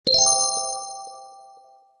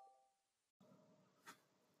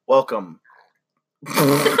Welcome.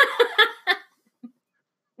 I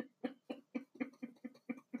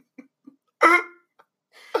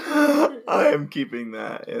am keeping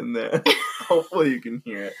that in there. Hopefully you can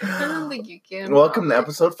hear it. I don't think you can. Welcome to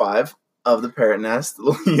episode 5 of the Parrott Nest.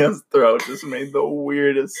 Leah's throat just made the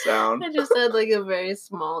weirdest sound. I just had like a very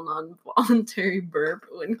small, non-voluntary burp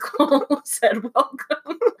when Cole said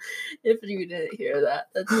welcome. If you didn't hear that,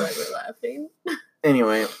 that's why we're laughing.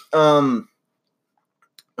 Anyway,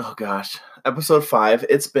 oh gosh. Episode 5.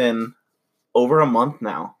 It's been over a month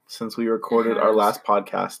now since we recorded our last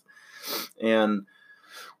podcast. And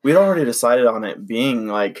we'd already decided on it being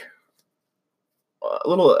like a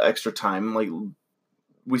little extra time. Like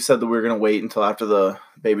we said that we were going to wait until after the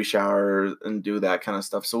baby shower and do that kind of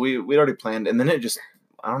stuff. So we'd already planned. And then it just,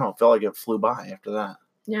 I don't know, felt like it flew by after that.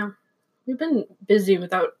 Yeah. We've been busy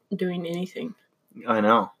without doing anything. I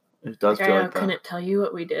know. It does feel like that. I couldn't tell you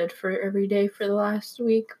what we did for every day for the last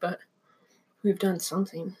week, but we've done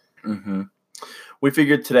something. Mm-hmm. We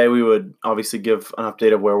figured today we would obviously give an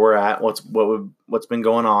update of where we're at, what's been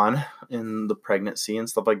going on in the pregnancy and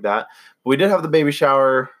stuff like that. But we did have the baby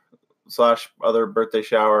shower / other baby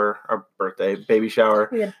shower.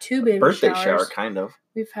 We had 2 baby birthday showers. Shower, kind of.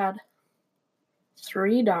 We've had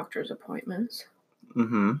 3 doctor's appointments.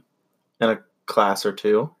 Mm-hmm. And a class or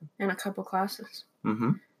 2. And a couple classes.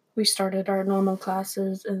 Mm-hmm. We started our normal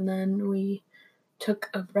classes, and then we took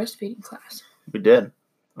a breastfeeding class. We did.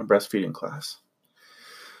 A breastfeeding class.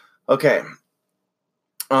 Okay.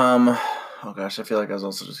 Oh gosh, I feel like I was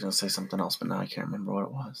also just going to say something else, but now I can't remember what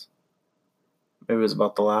it was. Maybe it was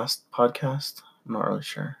about the last podcast? I'm not really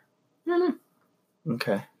sure. Mm-hmm.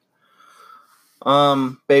 Okay.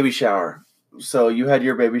 Baby shower. So you had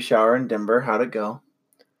your baby shower in Denver. How'd it go?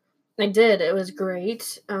 I did. It was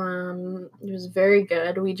great. It was very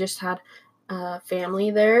good. We just had family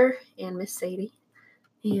there and Miss Sadie.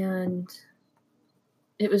 And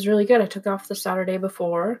it was really good. I took off the Saturday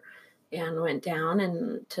before and went down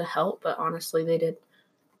and to help. But honestly, they did,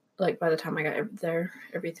 like, by the time I got there,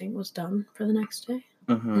 everything was done for the next day.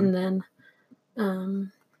 Mm-hmm. And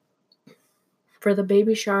then for the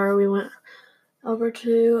baby shower, we went over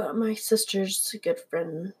to my sister's good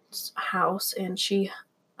friend's house, and she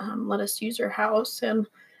let us use her house and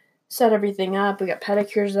set everything up. We got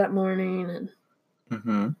pedicures that morning and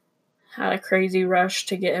mm-hmm. had a crazy rush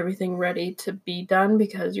to get everything ready to be done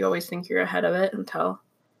because you always think you're ahead of it until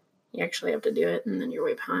you actually have to do it, and then you're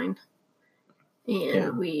way behind.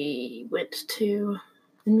 And we went and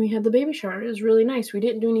we had the baby shower. It was really nice. We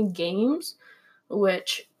didn't do any games,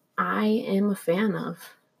 which I am a fan of.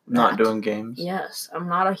 Not doing games? Yes. I'm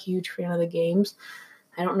not a huge fan of the games.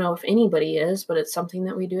 I don't know if anybody is, but it's something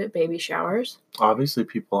that we do at baby showers. Obviously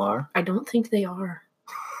people are. I don't think they are.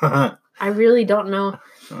 I really don't know.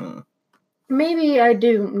 Maybe I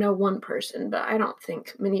do know one person, but I don't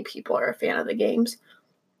think many people are a fan of the games.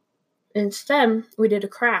 Instead, we did a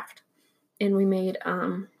craft, and we made,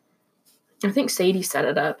 I think Sadie set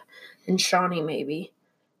it up, and Shawnee maybe,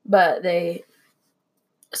 but they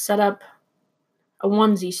set up a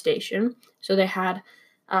onesie station. So they had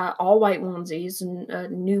all white onesies and a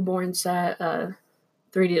newborn set, 0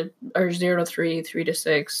 to 3, 3 to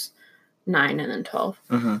 6, 9, and then 12.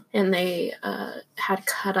 Mm-hmm. And they had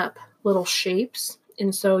cut up little shapes.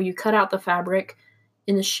 And so you cut out the fabric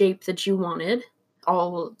in the shape that you wanted,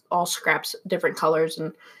 all scraps, different colors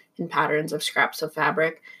and patterns of scraps of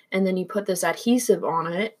fabric. And then you put this adhesive on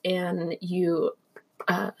it, and you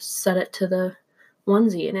set it to the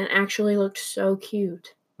onesie, and it actually looked so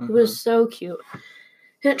cute. Mm-hmm. It was so cute.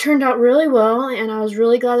 It turned out really well, and I was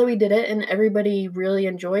really glad that we did it, and everybody really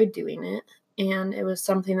enjoyed doing it, and it was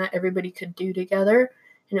something that everybody could do together,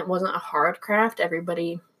 and it wasn't a hard craft.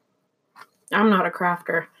 I'm not a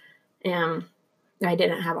crafter, and I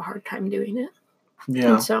didn't have a hard time doing it.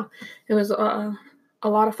 Yeah. And so it was a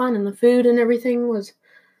lot of fun, and the food and everything was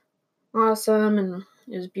awesome, and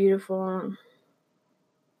it was beautiful, and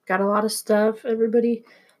got a lot of stuff. Everybody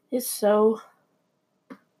is so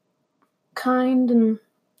kind and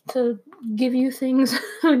to give you things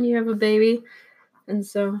when you have a baby, and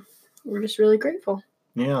so we're just really grateful.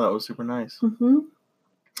 Yeah, that was super nice. Mm-hmm.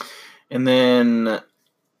 And then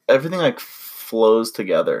everything like flows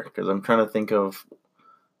together because I'm trying to think of.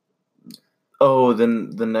 Oh,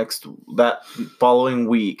 then that following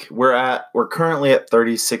week, we're currently at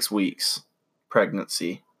 36 weeks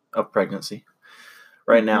pregnancy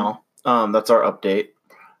right now. That's our update.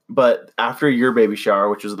 But after your baby shower,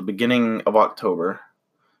 which was the beginning of October,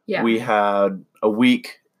 we had a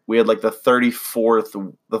week. We had like the 34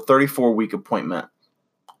 week appointment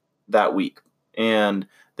that week. And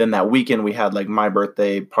then that weekend we had like my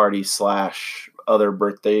birthday party / other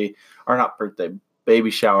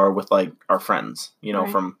baby shower with like our friends,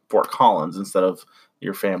 Right. from Fort Collins instead of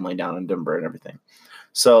your family down in Denver and everything.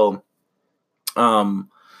 So,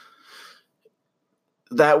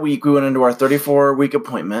 that week we went into our 34-week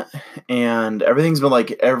appointment, and everything's been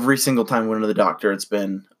like every single time we went to the doctor, it's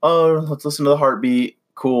been, oh, let's listen to the heartbeat.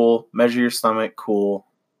 Cool. Measure your stomach. Cool.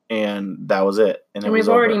 And that was it. And we've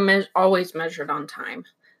already always measured on time.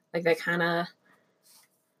 Like they kind of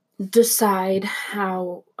decide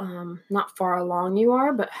how not far along you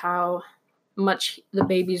are, but how much the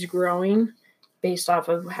baby's growing based off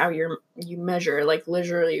of how you measure, like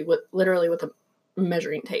literally with a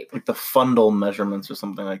measuring tape. Like the fundal measurements or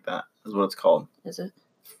something like that is what it's called. Is it?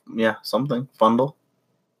 Yeah, something. Fundal.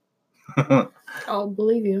 I'll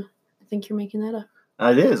believe you. I think you're making that up.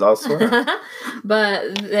 It is, I'll swear.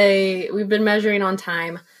 But we've been measuring on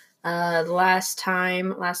time. The last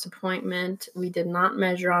appointment, we did not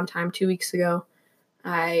measure on time 2 weeks ago.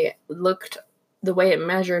 I looked, the way it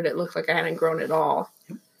measured, it looked like I hadn't grown at all.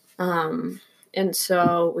 And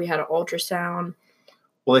so we had an ultrasound.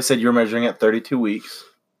 Well, they said you were measuring at 32 weeks,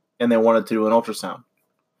 and they wanted to do an ultrasound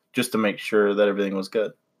just to make sure that everything was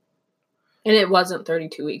good. And it wasn't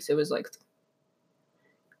 32 weeks. It was like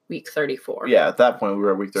week 34. Yeah, at that point we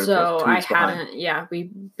were at week 34. So I hadn't,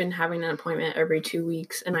 we've been having an appointment every 2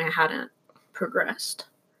 weeks, and I hadn't progressed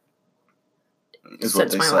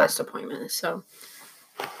since my last appointment. So,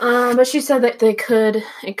 but she said that it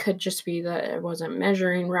could just be that it wasn't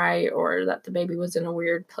measuring right, or that the baby was in a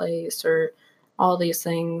weird place, or all these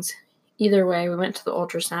things. Either way, we went to the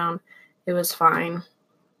ultrasound. It was fine.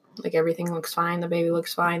 Like everything looks fine. The baby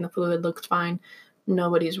looks fine. The fluid looks fine.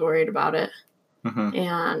 Nobody's worried about it. Mm-hmm.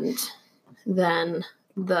 And then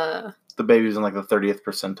the baby's in like the 30th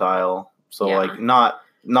percentile. So like not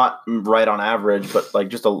right on average, but like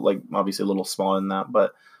just obviously a little smaller than that.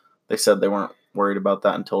 But they said they weren't worried about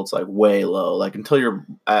that until it's like way low. Like until you're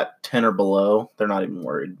at 10 or below, they're not even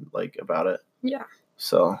worried like about it. Yeah.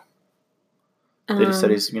 So they just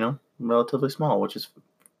said he's, relatively small, which is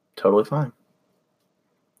totally fine.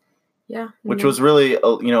 Yeah. Which was really,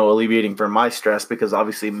 alleviating for my stress, because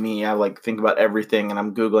obviously me, I like think about everything and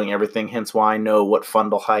I'm Googling everything, hence why I know what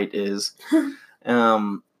fundal height is.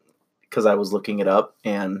 Because I was looking it up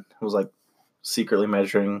and I was like secretly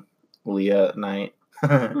measuring Leah at night.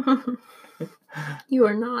 You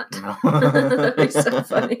are not. No. That'd be so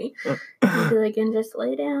funny. I'd be like, and just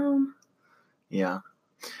lay down. Yeah.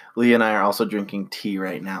 Leah and I are also drinking tea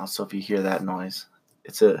right now, so if you hear that noise,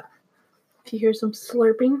 if you hear some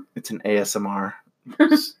slurping, it's an ASMR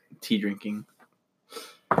tea drinking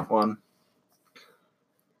one.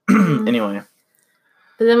 Anyway.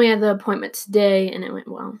 But then we had the appointment today, and it went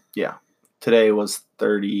well. Yeah. Today was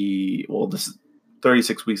this is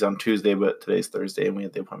 36 weeks on Tuesday, but today's Thursday, and we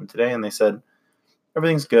had the appointment today, and they said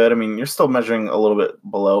everything's good. I mean, you're still measuring a little bit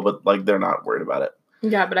below, but like they're not worried about it.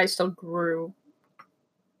 Yeah, but I still grew.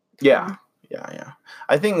 Yeah.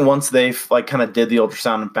 I think once they like kind of did the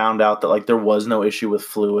ultrasound and found out that like there was no issue with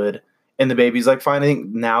fluid and the baby's like fine, I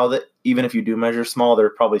think now that even if you do measure small, they're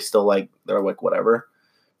probably still like, they're like whatever,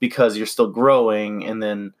 because you're still growing. And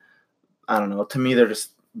then I don't know, to me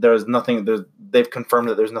they've confirmed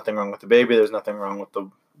that there's nothing wrong with the baby, there's nothing wrong with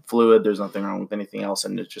the fluid, there's nothing wrong with anything else,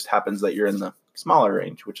 and it just happens that you're in the smaller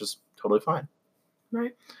range, which is totally fine.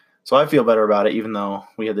 Right. So I feel better about it, even though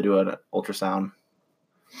we had to do an ultrasound.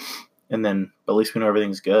 And then, but at least we know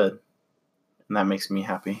everything's good. And that makes me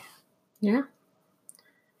happy. Yeah.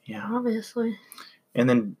 Yeah. Obviously. And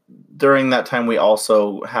then during that time, we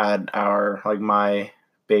also had my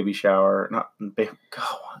baby shower.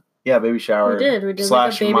 Baby shower. We did /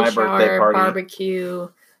 like a baby my shower, birthday party. Barbecue,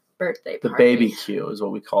 birthday party. The baby Q is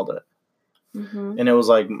what we called it. Mm-hmm. And it was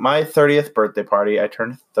like my 30th birthday party. I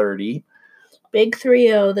turned 30. Big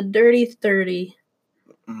 30, the dirty 30.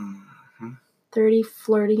 Mm-hmm. 30,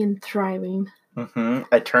 flirty, and thriving. Mm-hmm.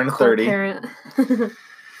 I turned 30. Parrott.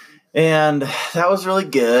 And that was really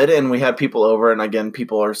good. And we had people over. And again,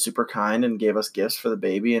 people are super kind and gave us gifts for the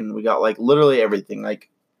baby. And we got like literally everything. Like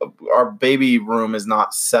our baby room is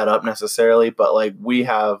not set up necessarily, but like we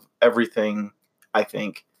have everything I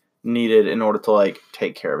think needed in order to like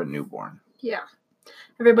take care of a newborn. Yeah.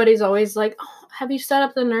 Everybody's always like, oh, have you set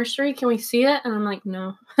up the nursery? Can we see it? And I'm like,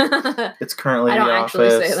 no. It's currently I in the don't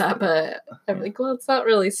office. actually say that, but I'm like, well, it's not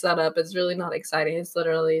really set up. It's really not exciting. It's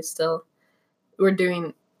literally still, we're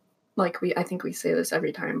doing, like I think we say this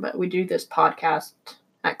every time, but we do this podcast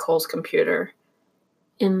at Cole's computer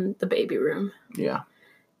in the baby room. Yeah.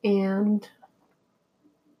 And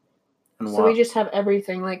so we just have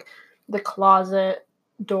everything. Like the closet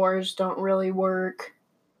doors don't really work.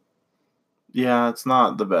 Yeah, it's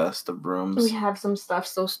not the best of rooms. We have some stuff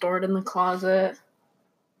still stored in the closet.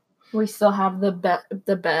 We still have the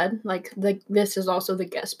bed. Like, this is also the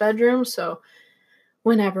guest bedroom, so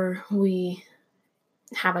whenever we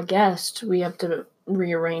have a guest, we have to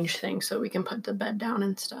rearrange things so we can put the bed down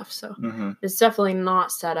and stuff. So it's definitely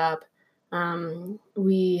not set up.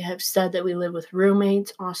 We have said that we live with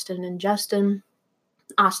roommates, Austin and Justin.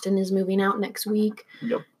 Austin is moving out next week.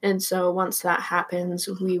 Yep. And so once that happens,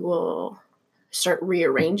 we will start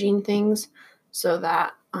rearranging things so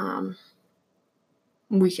that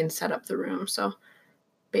we can set up the room. So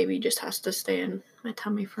baby just has to stay in my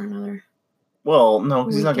tummy for another. Well, no,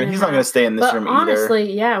 he's not gonna stay in this room either.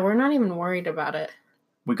 Honestly, yeah, we're not even worried about it.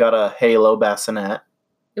 We got a Halo bassinet.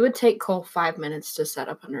 It would take Cole 5 minutes to set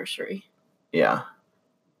up a nursery. Yeah.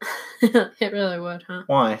 It really would, huh?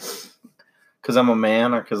 Why? Because I'm a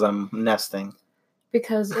man or because I'm nesting?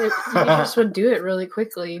 Because you just would do it really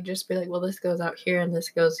quickly. You'd just be like, well, this goes out here and this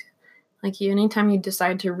goes... Like, anytime you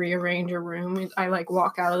decide to rearrange a room, I, like,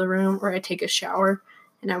 walk out of the room or I take a shower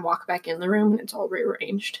and I walk back in the room and it's all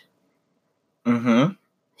rearranged. Mm-hmm.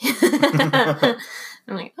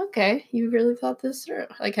 I'm like, okay, you really thought this through.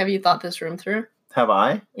 Like, have you thought this room through? Have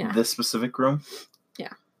I? Yeah. This specific room?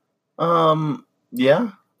 Yeah.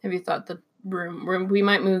 Yeah. Have you thought the room we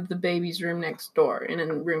might move the baby's room next door and then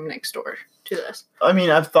the room next door to this? I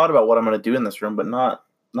mean, I've thought about what I'm going to do in this room, but not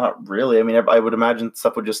really. I mean, I would imagine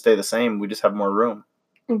stuff would just stay the same. We just have more room.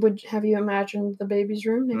 Have you imagined the baby's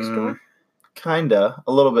room next door? Kinda.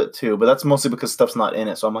 A little bit too, but that's mostly because stuff's not in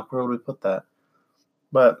it. So I'm like, where would we put that?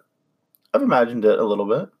 But I've imagined it a little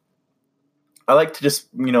bit. I like to just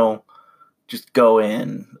go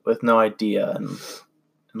in with no idea and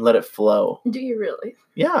let it flow. Do you really?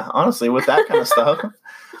 Yeah, honestly, with that kind of stuff,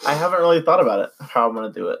 I haven't really thought about it, how I'm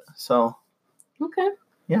going to do it. So, okay.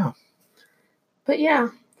 Yeah. But yeah,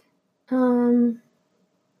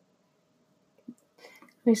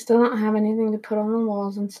 we still don't have anything to put on the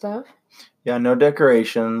walls and stuff. Yeah, no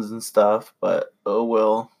decorations and stuff, but oh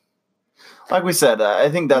well. Like we said,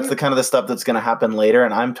 I think that's the kind of the stuff that's going to happen later,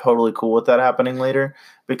 and I'm totally cool with that happening later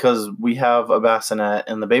because we have a bassinet,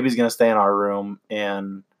 and the baby's going to stay in our room,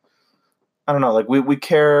 and I don't know, like we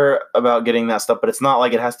care about getting that stuff, but it's not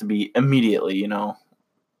like it has to be immediately,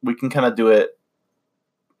 We can kind of do it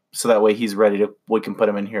so that way he's ready we can put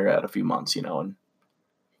him in here at a few months, and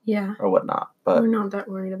yeah, or whatnot. But we're not that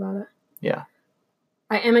worried about it. Yeah.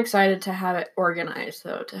 I am excited to have it organized,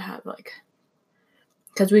 though, to have,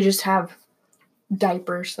 because we just have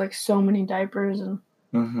diapers, like so many diapers and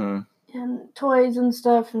toys and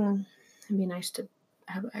stuff, and it'd be nice to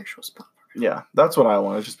have an actual spot for it. Yeah, that's what I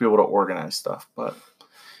want, is just be able to organize stuff. But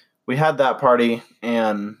we had that party,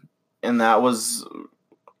 and that was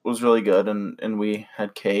really good, and we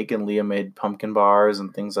had cake, and Leah made pumpkin bars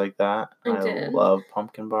and things like that. I love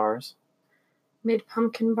pumpkin bars. Made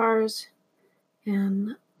pumpkin bars,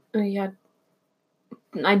 and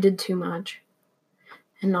I did too much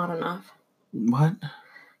and not enough. What?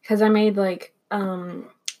 Because I made,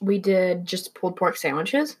 we did just pulled pork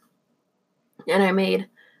sandwiches, and I made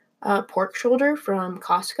a pork shoulder from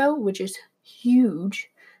Costco, which is huge.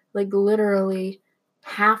 Like, literally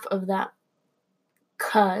half of that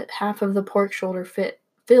half of the pork shoulder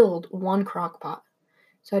filled one crock pot.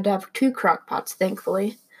 So I had to have 2 crock pots,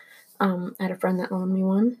 thankfully. I had a friend that loaned me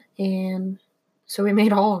one, and so we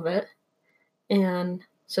made all of it. And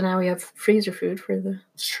so now we have freezer food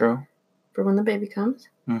It's true. For when the baby comes.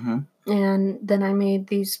 Mm-hmm. And then I made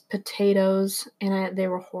these potatoes, and they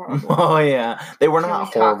were horrible. Oh, yeah. They were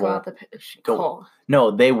not horrible. No,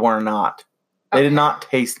 they were not. They did not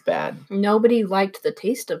taste bad. Nobody liked the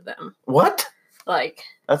taste of them. What?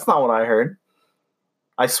 That's not what I heard.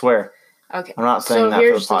 I swear. Okay. I'm not saying that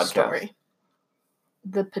for the podcast. The story.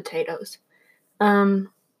 The potatoes.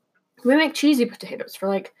 We make cheesy potatoes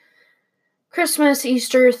for, Christmas,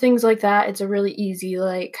 Easter, things like that. It's a really easy,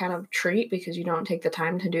 kind of treat because you don't take the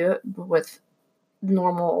time to do it with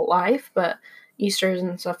normal life. But Easters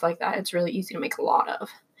and stuff like that, it's really easy to make a lot of.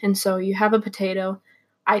 And so you have a potato.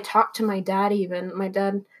 I talked to my dad even.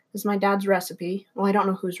 This is my dad's recipe. Well, I don't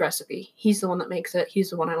know whose recipe. He's the one that makes it. He's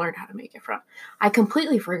the one I learned how to make it from. I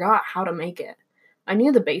completely forgot how to make it. I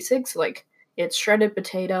knew the basics, it's shredded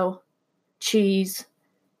potato, cheese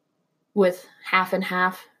with half and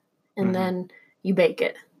half, and then you bake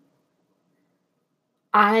it.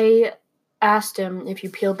 I asked him if he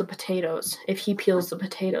peels the potatoes.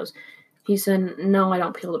 He said, no, I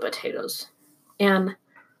don't peel the potatoes. And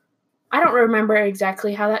I don't remember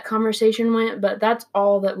exactly how that conversation went, but that's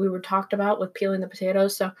all that we were talked about with peeling the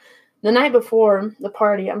potatoes. So the night before the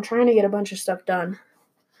party, I'm trying to get a bunch of stuff done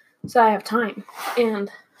so I have time. And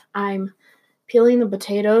I'm peeling the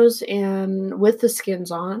potatoes and with the skins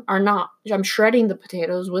on, or not. I'm shredding the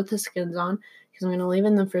potatoes with the skins on because I'm going to leave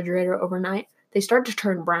in the refrigerator overnight. They start to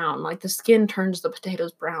turn brown. Like the skin turns the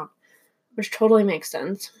potatoes brown, which totally makes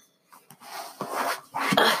sense.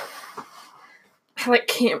 I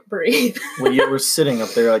can't breathe. Well, you were sitting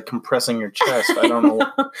up there compressing your chest. I don't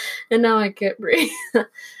know. And now I can't breathe.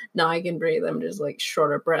 Now I can breathe. I'm just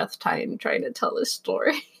short of breath trying to tell this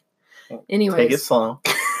story. Anyways. Take it slow.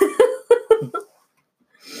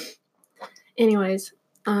 Anyways,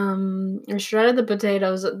 I shredded the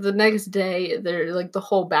potatoes. The next day, they're the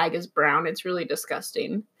whole bag is brown. It's really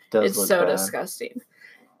disgusting. It's so bad. Disgusting.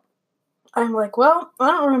 I'm well, I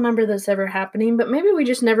don't remember this ever happening, but maybe we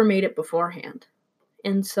just never made it beforehand.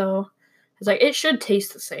 And so it's it should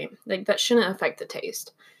taste the same. That shouldn't affect the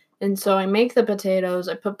taste. And so I make the potatoes.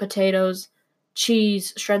 I put potatoes,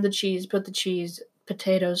 cheese, shred the cheese, put the cheese,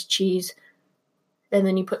 potatoes, cheese, and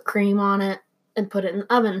then you put cream on it and put it in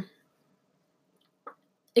the oven.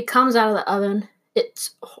 It comes out of the oven. It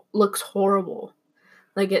looks horrible.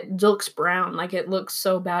 It looks brown. It looks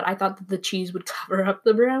so bad. I thought that the cheese would cover up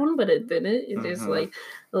the brown, but it didn't. It just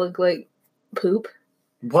looked like poop.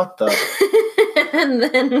 What the?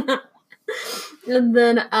 and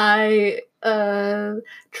then I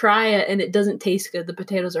try it, and it doesn't taste good. The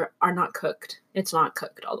potatoes are not cooked. It's not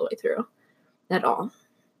cooked all the way through at all.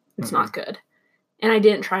 It's not good. And I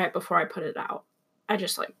didn't try it before I put it out. I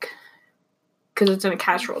just because it's in a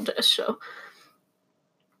casserole dish,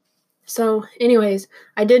 So, anyways,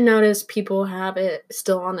 I did notice people have it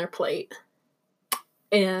still on their plate.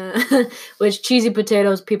 And which cheesy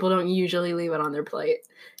potatoes, people don't usually leave it on their plate.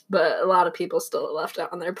 But a lot of people still left it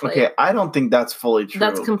on their plate. Okay, I don't think that's fully true.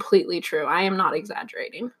 That's completely true. I am not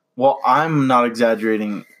exaggerating. Well, I'm not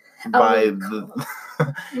exaggerating by the...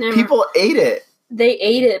 People ate it. They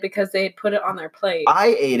ate it because they had put it on their plate.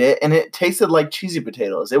 I ate it, and it tasted like cheesy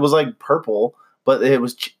potatoes. It was purple, but it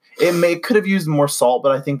was... It could have used more salt,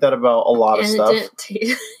 but I think that about a lot of stuff.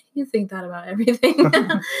 You think that about everything.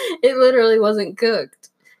 It literally wasn't cooked.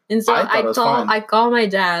 And so I call my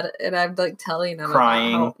dad, and I'm telling him.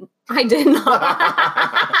 Crying. About how I did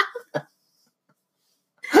not.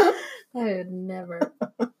 I would never.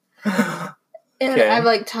 And okay.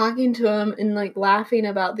 I'm talking to him and laughing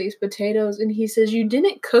about these potatoes, and he says, "You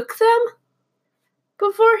didn't cook them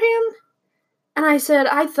beforehand?" And I said,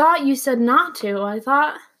 "I thought you said not to. I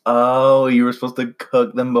thought." Oh, you were supposed to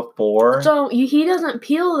cook them before? So he doesn't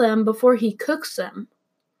peel them before he cooks them,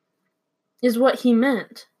 is what he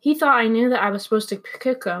meant. He thought I knew that I was supposed to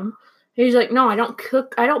cook them. He's no, I don't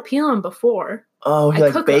peel them before. Oh, he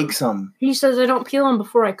bakes them. He says I don't peel them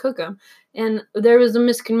before I cook them. And there was a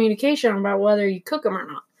miscommunication about whether you cook them or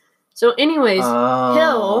not. So anyways,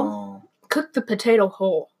 he'll cook the potato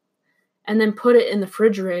whole and then put it in the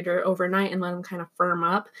refrigerator overnight and let them kind of firm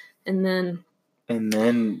up and then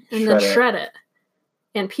shred it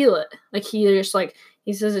and peel it.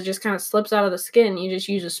 He says it just kind of slips out of the skin. You just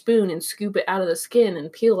use a spoon and scoop it out of the skin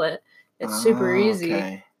and peel it. It's super easy.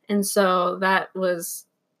 Okay. And so that was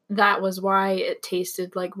why it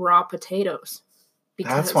tasted like raw potatoes.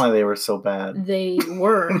 That's why they were so bad. They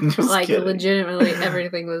were. Legitimately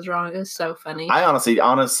everything was wrong. It was so funny. I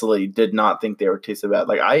honestly did not think they were tasted bad.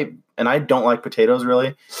 I don't like potatoes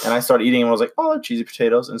really. And I started eating them. I was like, oh, I like cheesy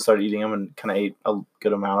potatoes, and started eating them and kind of ate a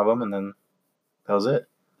good amount of them, and then that was it.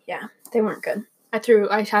 Yeah, they weren't good.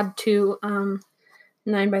 I had 2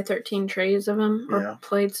 9x13 trays of them or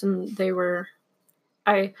plates, and they were.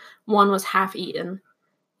 One was half eaten,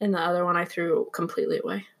 and the other one I threw completely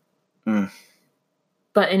away. Mm.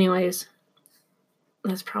 But anyways,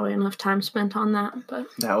 that's probably enough time spent on that. But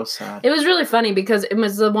that was sad. It was really funny because it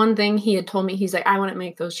was the one thing he had told me. He's like, I wouldn't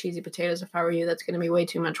make those cheesy potatoes if I were you. That's going to be way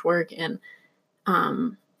too much work, and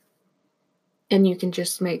you can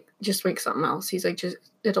just make something else. He's like,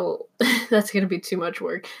 that's going to be too much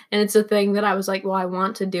work. And it's a thing that I was like, well, I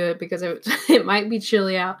want to do it because it might be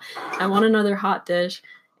chilly out. I want another hot dish.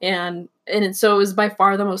 So it was by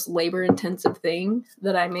far the most labor intensive thing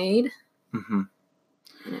that I made. Mm-hmm.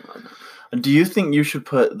 And it wasn't. Do you think you should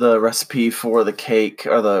put the recipe for the cake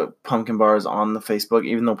or the pumpkin bars on the Facebook,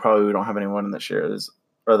 even though probably we don't have anyone that shares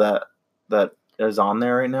or that is on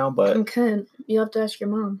there right now? But you could. You have to ask your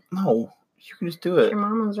mom. No. You can just do it. Your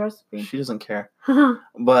mama's recipe. She doesn't care.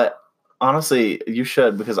 But honestly, you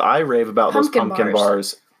should, because I rave about those pumpkin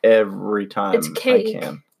bars every time it's cake. I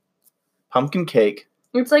can. Pumpkin cake.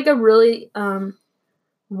 It's a really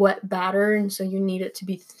wet batter, and so you need it to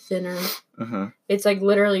be thinner. Mm-hmm. It's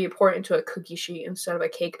literally you pour it into a cookie sheet instead of a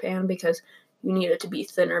cake pan because you need it to be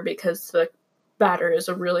thinner because the batter is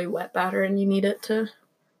a really wet batter, and you need it to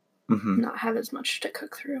not have as much to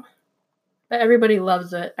cook through. But everybody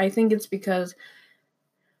loves it. I think it's because,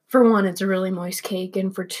 for one, it's a really moist cake,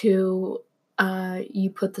 and for two,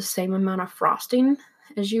 you put the same amount of frosting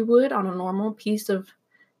as you would on a normal piece of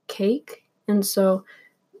cake. And so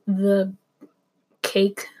the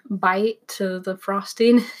cake bite to the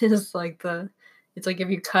frosting is like it's like if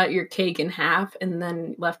you cut your cake in half and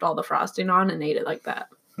then left all the frosting on and ate it like that.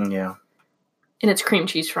 Yeah. And it's cream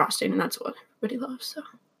cheese frosting, and that's what everybody loves. So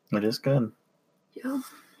it is good. Yeah.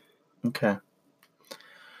 Okay.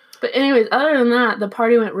 But anyways, other than that, the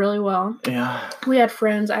party went really well. Yeah. We had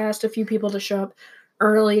friends. I asked a few people to show up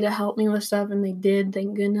early to help me with stuff, and they did,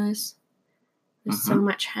 thank goodness. There's so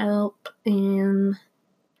much help, and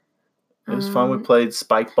it was fun. We played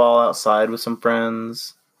spike ball outside with some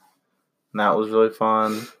friends, and that was really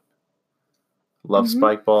fun. Love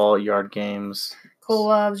spike ball, yard games. Cole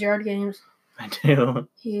loves yard games. I do.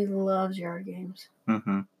 He loves yard games.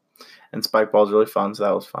 And spike ball is really fun, so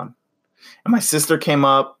that was fun. And my sister came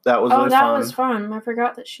up. That was really fun. Oh, that was fun. I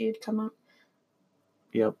forgot that she had come up.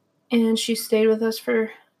 Yep. And she stayed with us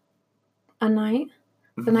for a night,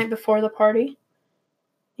 the night before the party,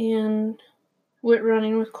 and went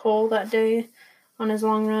running with Cole that day on his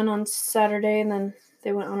long run on Saturday, and then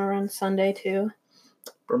they went on a run Sunday too.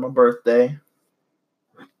 For my birthday.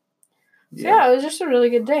 Yeah, it was just a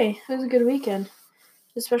really good day. It was a good weekend,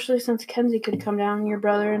 especially since Kenzie could come down, your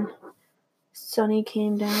brother and Sonny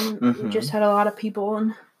came down. We just had a lot of people,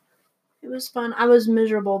 and it was fun. I was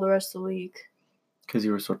miserable the rest of the week. Because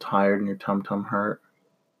you were so tired and your tum-tum hurt?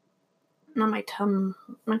 Not my tummy.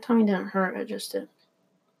 My tummy didn't hurt.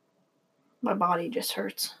 My body just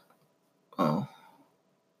hurts. Oh.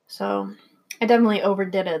 So, I definitely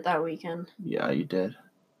overdid it that weekend. Yeah, you did.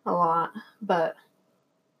 A lot, but...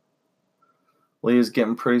 Leah's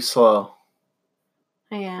getting pretty slow.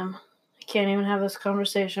 I am. I can't even have this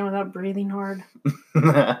conversation without breathing hard.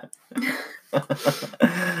 My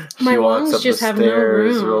lungs just have no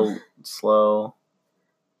room. Real slow.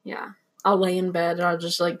 Yeah. I'll lay in bed and I'll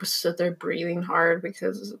just sit there breathing hard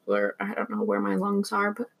because I don't know where my lungs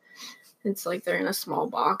are, but it's like they're in a small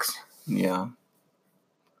box. Yeah.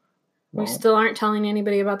 Well, we still aren't telling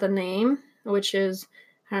anybody about the name, which is,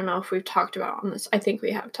 I don't know if we've talked about on this. I think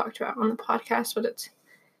we have talked about on the podcast, but it's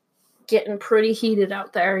getting pretty heated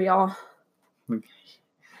out there, y'all.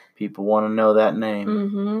 People want to know that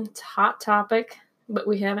name. It's a hot topic, but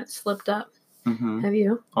we haven't slipped up. Have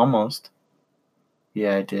you? Almost.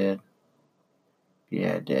 Yeah, I did.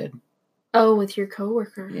 Oh, with your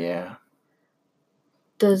coworker. Yeah.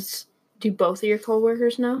 Do both of your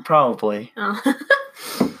coworkers know? Probably. Oh.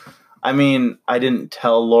 I mean, I didn't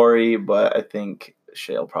tell Lori, but I think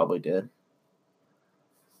Shale probably did.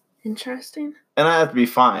 Interesting. And I have to be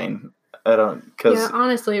fine. I don't, because yeah,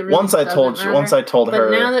 honestly, it really once I told her.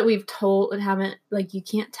 But now that we've told and haven't, you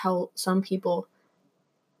can't tell some people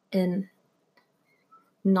and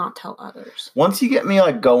not tell others. Once you get me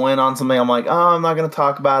going on something, I'm like, oh, I'm not going to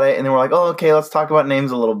talk about it. And then we're like, oh, okay, let's talk about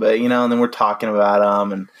names a little bit, and then we're talking about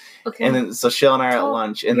them. And then, so Shale and I are at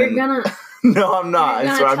lunch. And you're gonna. No, I'm not.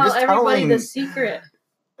 You're gonna tell everybody the secret.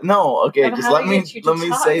 No, okay, just let me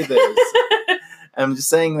say this. I'm just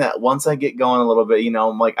saying that once I get going a little bit,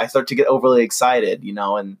 I start to get overly excited,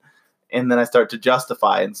 and then I start to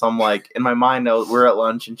justify. And so I'm in my mind, we're at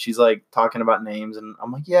lunch and she's talking about names, and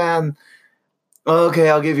I'm like, yeah, and okay,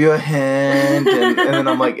 I'll give you a hint. And then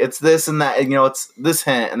I'm like, it's this and that, and, it's this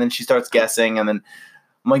hint. And then she starts guessing, and then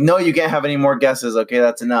I'm like, no, you can't have any more guesses. Okay,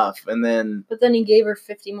 that's enough. And then... But then he gave her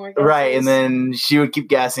 50 more guesses. Right, and then she would keep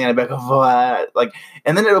guessing, and I'd be like, what?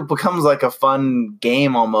 And then it becomes a fun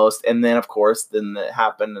game almost. And then, of course, then it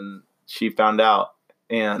happened, and she found out.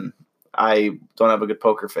 And I don't have a good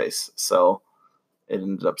poker face, so it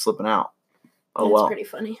ended up slipping out. Oh, well. That's pretty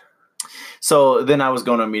funny. So then I was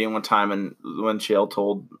going to a meeting one time, and when Shale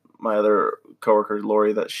told my other coworker,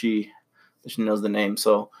 Lori, that she knows the name,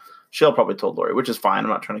 so... Shale probably told Lori, which is fine. I'm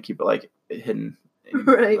not trying to keep it hidden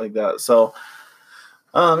like that. So,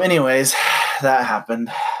 anyways, that happened.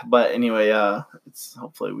 But anyway, it's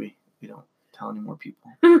hopefully we don't tell any more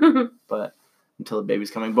people. But until the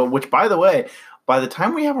baby's coming. But which, by the way, by the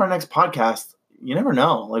time we have our next podcast, you never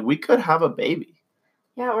know. We could have a baby.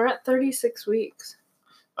 Yeah, we're at 36 weeks.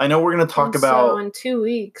 I know we're going to talk about. So in 2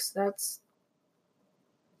 weeks,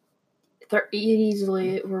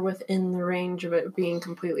 we're within the range of it being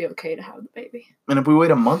completely okay to have the baby. And if we wait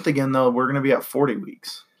a month again, though, we're going to be at 40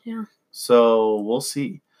 weeks. Yeah. So we'll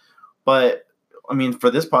see. But, I mean,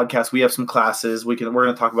 for this podcast, we have some classes. We're going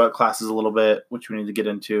to talk about classes a little bit, which we need to get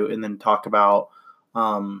into, and then talk about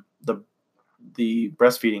the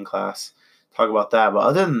breastfeeding class. Talk about that. But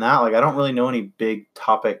other than that, I don't really know any big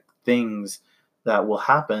topic things that will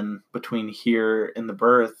happen between here and the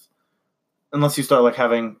birth, unless you start like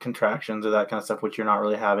having contractions or that kind of stuff, which you're not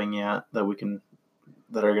really having yet, that are going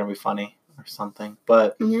to be funny or something.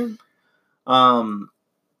 But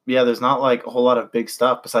yeah, there's not like a whole lot of big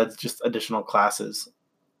stuff besides just additional classes.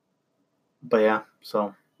 But yeah,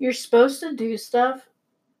 so you're supposed to do stuff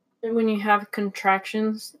when you have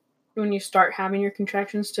contractions, when you start having your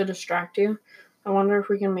contractions to distract you. I wonder if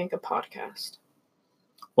we can make a podcast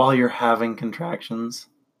while you're having contractions.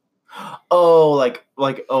 Oh, like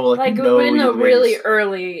in the really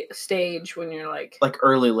early stage when you're like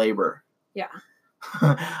early labor. Yeah.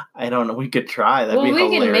 I don't know. We could try. That'd be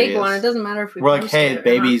hilarious. We can make one. It doesn't matter if we're like, hey,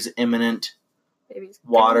 baby's imminent.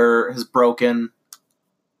 Water has broken.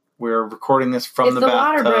 We're recording this from the bathtub.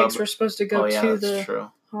 If the water breaks, we're supposed to go to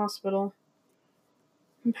the hospital.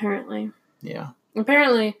 Apparently. Yeah.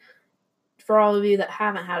 Apparently, for all of you that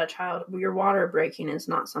haven't had a child, your water breaking is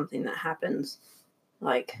not something that happens,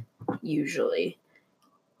 like, usually.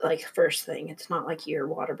 Like, first thing. It's not like your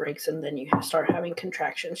water breaks and then you start having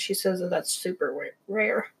contractions. She says that that's super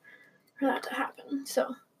rare for that to happen.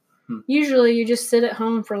 So, usually you just sit at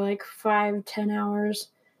home for like 5-10 hours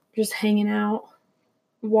just hanging out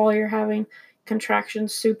while you're having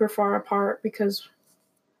contractions super far apart because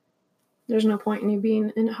there's no point in you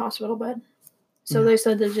being in a hospital bed. So they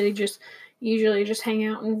said that they just usually just hang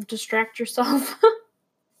out and distract yourself.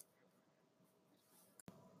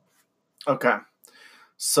 Okay.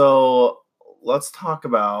 So let's talk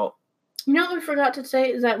about... You know what we forgot to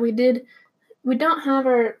say is that we don't have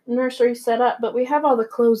our nursery set up, but we have all the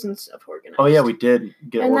clothes and stuff organized. Oh, yeah, we did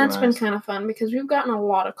get and organized. That's been kind of fun because we've gotten a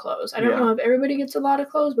lot of clothes. I don't know if everybody gets a lot of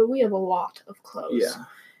clothes, but we have a lot of clothes. Yeah.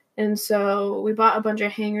 And so we bought a bunch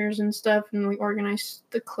of hangers and stuff, and we organized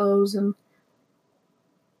the clothes and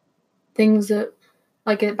things that,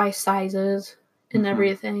 like, it by sizes and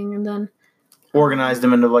everything, and then... organized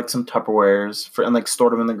them into, like, some Tupperwares and, like,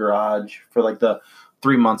 stored them in the garage for, like, the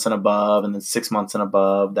 3 months and above and then 6 months and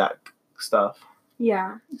above, that stuff.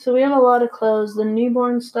 Yeah. So we have a lot of clothes. The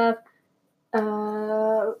newborn stuff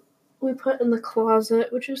we put in the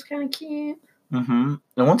closet, which is kind of cute. Mm-hmm.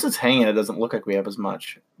 And once it's hanging, it doesn't look like we have as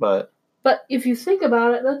much, but if you think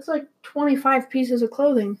about it, that's like 25 pieces of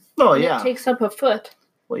clothing. Oh, and yeah. It takes up a foot.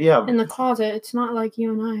 Well, yeah. In the closet. It's not like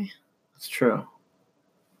you and I. That's true.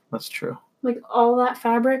 That's true. Like, all that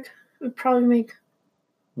fabric would probably make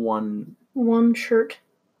one shirt.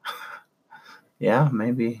 Yeah,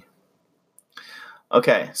 maybe.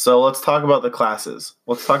 Okay, so let's talk about the classes.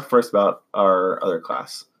 Let's talk first about our other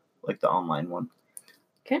class, like the online one.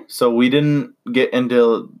 Okay. So we didn't get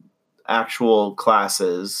into actual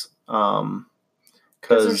classes because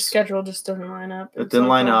our schedule just doesn't line up. It didn't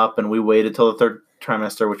line up, and we waited till the third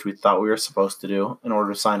trimester, which we thought we were supposed to do in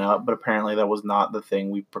order to sign up, but apparently that was not the thing.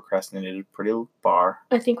 We procrastinated pretty far.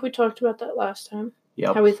 I think we talked about that last time.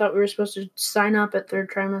 Yep. How we thought we were supposed to sign up at third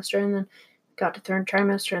trimester, and then got to third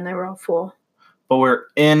trimester, and they were all full. But we're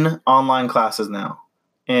in online classes now,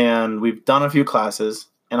 and we've done a few classes,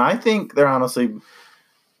 and I think they're honestly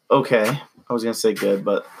okay. I was going to say good,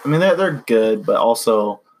 but I mean, they're good, but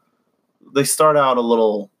also they start out a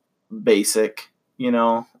little basic,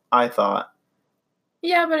 I thought.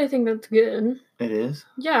 Yeah, but I think that's good. It is?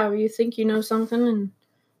 Yeah, you think you know something, and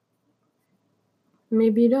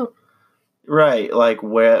maybe you don't. Right, like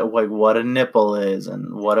what a nipple is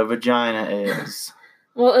and what a vagina is.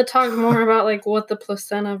 Well, it talks more about like what the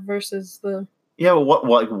placenta versus the... Yeah, but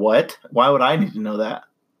what? Why would I need to know that?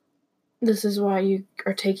 This is why you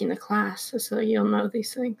are taking the class, so you'll know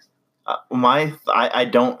these things. I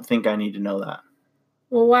don't think I need to know that.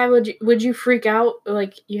 Well, why would you freak out?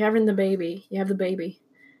 Like, you have the baby,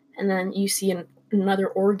 and then you see another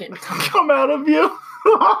organ come out of you.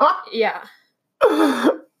 Yeah.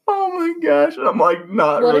 Oh my gosh, I'm like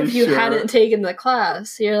not what really if you sure. hadn't taken the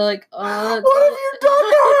class? You're like, what have you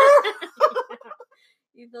done to her?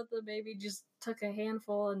 You thought the baby just took a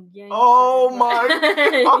handful and yanked. Oh my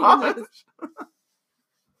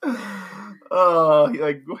gosh. Oh, he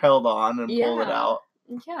like held on and pulled it out.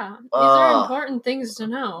 Yeah, these are important things to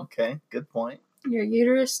know. Okay, good point. Your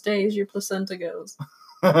uterus stays, your placenta goes.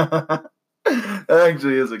 That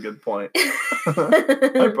actually is a good point.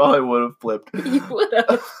 I probably would have flipped. You would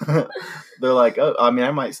have. They're like, oh, I mean,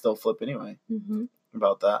 I might still flip anyway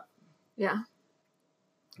about that. Yeah.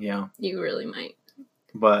 Yeah. You really might.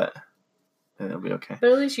 But it'll be okay.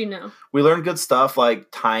 But at least you know. We learned good stuff like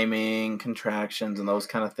timing, contractions, and those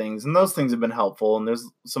kind of things. And those things have been helpful. And there's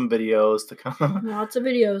some videos to kind of... Lots of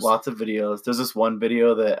videos. Lots of videos. There's this one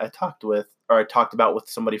video that I talked about with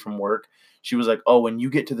somebody from work. She was like, oh, when you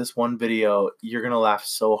get to this one video, you're going to laugh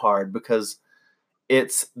so hard because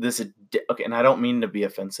it's this. Okay, and I don't mean to be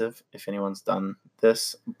offensive if anyone's done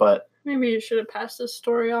this, but maybe you should have passed this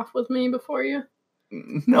story off with me before you.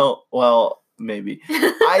 No, well, maybe.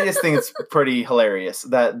 I just think it's pretty hilarious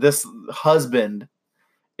that this husband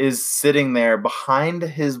is sitting there behind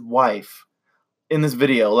his wife in this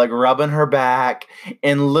video, like rubbing her back,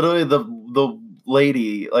 and literally the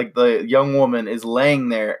lady, like the young woman, is laying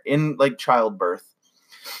there in like childbirth,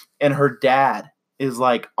 and her dad is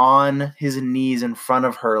like on his knees in front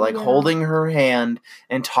of her, like holding her hand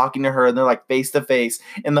and talking to her, and they're like face to face,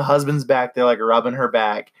 and the husband's back there like rubbing her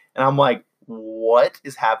back, and I'm like, what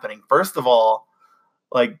is happening? First of all,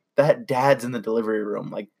 like that dad's in the delivery room,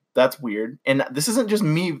 like that's weird. And this isn't just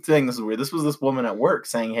me saying this is weird. This was this woman at work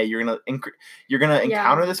saying, "Hey, you're gonna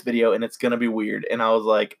encounter this video, and it's gonna be weird." And I was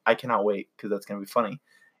like, I cannot wait because that's gonna be funny.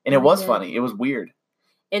 And it was funny. It was weird.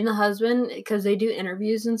 And the husband, because they do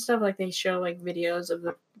interviews and stuff, like they show like videos of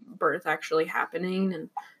the birth actually happening and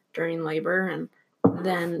during labor, and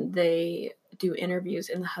then they do interviews,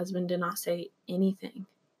 and the husband did not say anything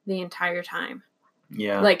the entire time.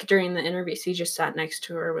 Yeah. Like during the interviews, he just sat next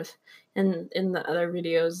to her and in the other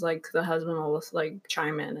videos, like the husband will like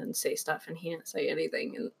chime in and say stuff, and he didn't say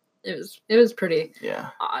anything, and it was pretty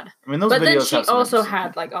odd. I mean, those but videos then she also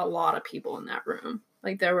had like a lot of people in that room.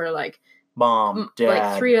 Like there were like mom, dad,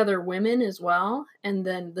 like 3 other women as well, and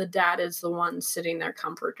then the dad is the one sitting there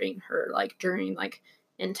comforting her like during like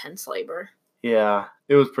intense labor. Yeah,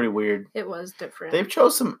 it was pretty weird. It was different. They've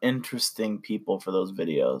chose some interesting people for those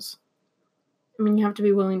videos. I mean, you have to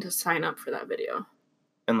be willing to sign up for that video.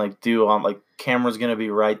 And like camera's gonna be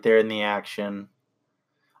right there in the action.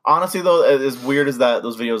 Honestly, though, as weird as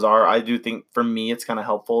those videos are, I do think for me it's kind of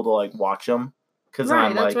helpful to like watch them because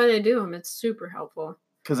that's why they do them. It's super helpful.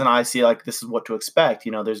 Because then I see like this is what to expect.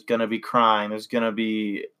 You know, there's gonna be crying, there's gonna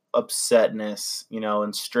be upsetness, you know,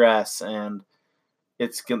 and stress, and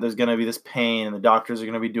there's gonna be this pain, and the doctors are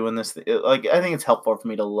gonna be doing this. Like I think it's helpful for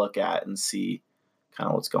me to look at and see kind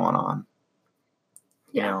of what's going on.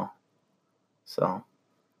 You know, so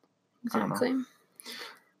exactly.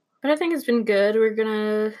 But I think it's been good.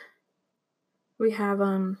 We have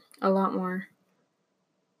a lot more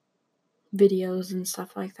videos and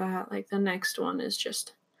stuff like that. Like the next one is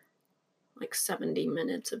just like 70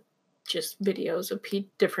 minutes of just videos of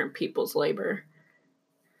different people's labor.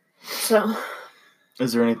 So,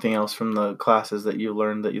 is there anything else from the classes that you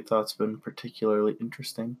learned that you thought's been particularly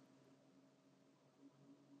interesting?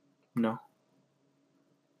 No.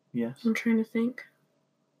 Yes. I'm trying to think.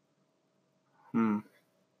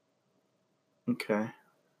 Okay.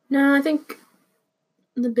 No, I think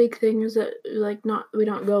the big thing is that we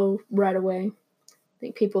don't go right away. I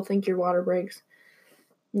think people think your water breaks.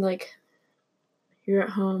 Like you're at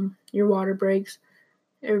home, your water breaks,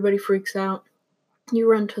 everybody freaks out. You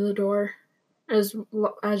run to the door as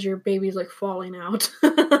your baby's like falling out.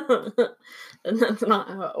 And that's not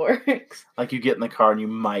how it works. Like you get in the car and you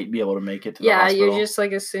might be able to make it to the hospital. Yeah, you're just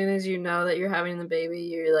like as soon as you know that you're having the baby,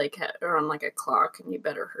 you're like are on like a clock and you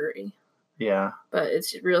better hurry. Yeah. But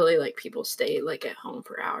it's really like people stay like at home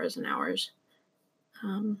for hours and hours.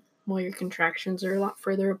 While your contractions are a lot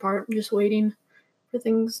further apart, just waiting for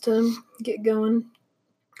things to get going.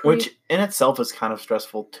 Which in itself is kind of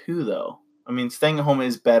stressful too, though. I mean, staying at home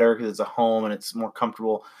is better because it's a home and it's more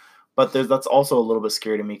comfortable. But that's also a little bit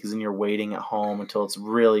scary to me because then you're waiting at home until it's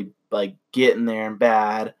really like getting there and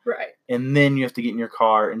bad. Right. And then you have to get in your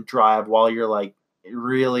car and drive while you're like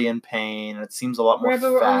really in pain. And it seems a lot more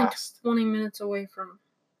fast. We're only 20 minutes away from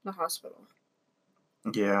the hospital.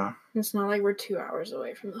 Yeah. It's not like we're 2 hours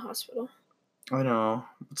away from the hospital. I know.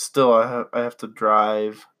 But still, I have to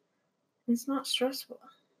drive. It's not stressful.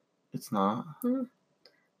 It's not?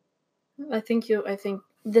 I think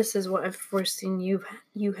this is what I've foreseen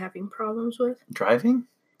you having problems with. Driving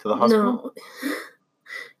to the hospital? No.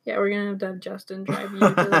 Yeah, we're gonna have to have Justin drive you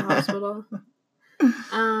to the hospital.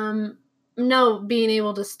 No, being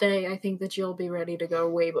able to stay, I think that you'll be ready to go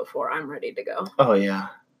way before I'm ready to go. Oh, yeah.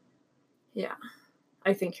 Yeah.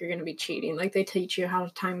 I think you're gonna be cheating. Like, they teach you how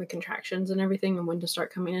to time the contractions and everything and when to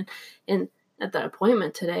start coming in. And at the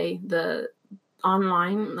appointment today, the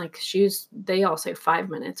online, like they all say 5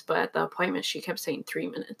 minutes, but at the appointment she kept saying 3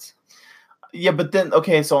 minutes. Yeah, but then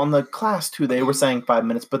so on the class too they were saying 5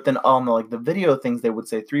 minutes, but then on the video things they would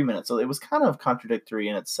say 3 minutes. So it was kind of contradictory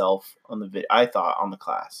in itself on the video, I thought, on the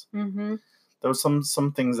class. Mm-hmm. There was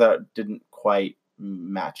some things that didn't quite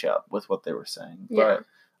match up with what they were saying. But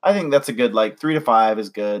I think that's a good 3 to 5 is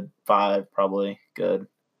good. 5 probably good.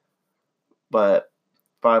 But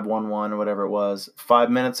 5-1-1 or whatever it was, 5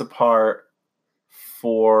 minutes apart.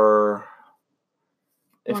 For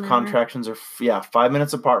if contractions are 5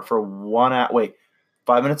 minutes apart for 1 hour. Wait,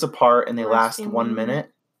 5 minutes apart and they last Lasting 1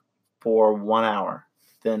 minute for 1 hour,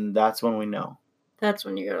 then that's when we know. That's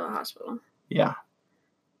when you go to the hospital. Yeah.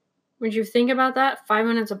 Would you think about that? 5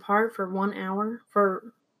 minutes apart for 1 hour?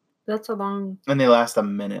 That's a long... And they last a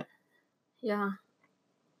minute. Yeah.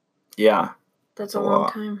 Yeah. That's a long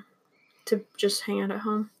time to just hang out at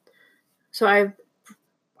home. So I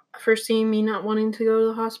first seen me not wanting to go to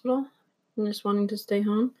the hospital and just wanting to stay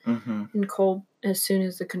home. Mm-hmm. And Cole, as soon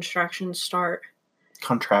as the contractions start.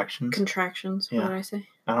 Contractions? Yeah. What did I say?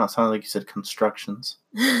 I don't know. It sounded like you said constructions.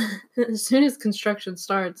 As soon as construction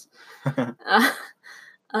starts,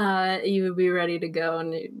 you would be ready to go.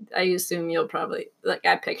 And I assume you'll probably, like,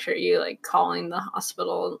 I picture you, like, calling the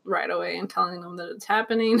hospital right away and telling them that it's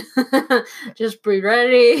happening. Just be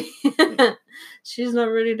ready. She's not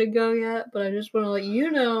ready to go yet, but I just want to let you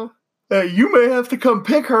know. You may have to come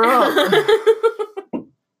pick her up.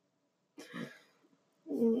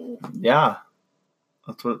 Yeah.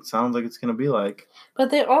 That's what it sounds like it's going to be like. But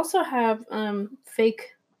they also have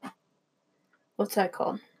fake... What's that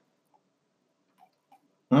called?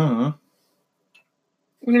 Mm-hmm.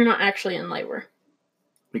 You're not actually in labor.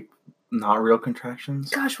 Like, not real contractions?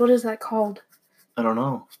 Gosh, what is that called? I don't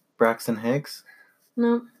know. Braxton Hicks?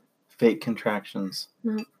 No. Fake contractions?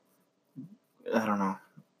 No. I don't know.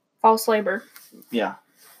 False labor. Yeah.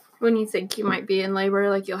 When you think you might be in labor,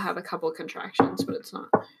 like you'll have a couple contractions, but it's not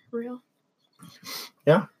real.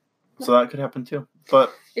 Yeah. So that could happen too.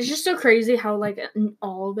 But it's just so crazy how, like,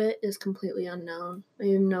 all of it is completely unknown. I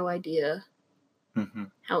have no idea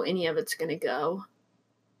how any of it's going to go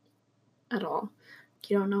at all.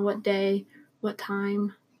 You don't know what day, what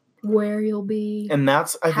time, where you'll be. And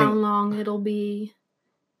that's, I think... how long it'll be,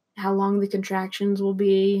 how long the contractions will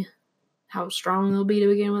be, how strong they'll be to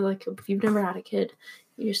begin with. Like, if you've never had a kid,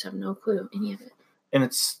 you just have no clue, any of it. And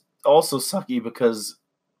it's also sucky because,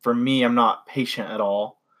 for me, I'm not patient at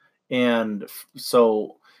all. And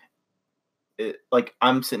so,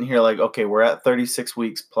 I'm sitting here like, okay, we're at 36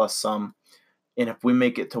 weeks plus some. And if we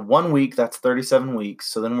make it to 1 week, that's 37 weeks.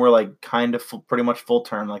 So then we're like kind of pretty much full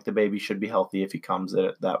term. Like the baby should be healthy if he comes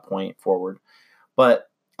at that point forward. But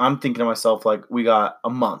I'm thinking to myself, like, we got a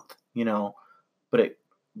month, but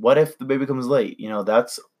what if the baby comes late?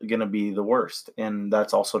 That's going to be the worst. And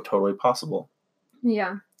that's also totally possible.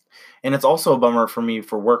 Yeah. And it's also a bummer for me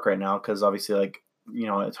for work right now because obviously, like,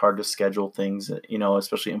 it's hard to schedule things,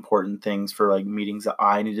 especially important things for like meetings that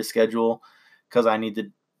I need to schedule because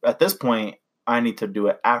at this point, I need to do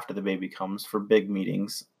it after the baby comes for big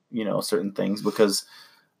meetings, certain things because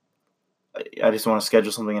I just want to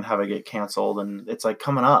schedule something and have it get canceled. And it's like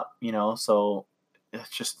coming up, so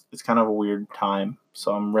it's kind of a weird time.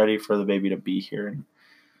 So I'm ready for the baby to be here.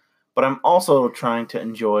 But I'm also trying to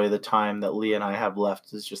enjoy the time that Leah and I have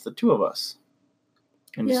left as just the two of us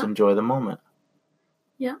and just enjoy the moment.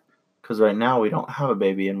 Yeah. Because right now we don't have a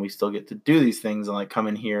baby and we still get to do these things and like come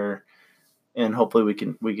in here and hopefully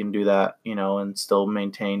we can do that, and still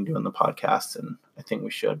maintain doing the podcast. And I think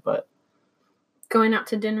we should, but going out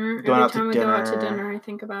to dinner. Every time we go out to dinner, I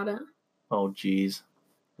think about it. Oh, geez.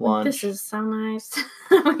 Lunch. This is so nice.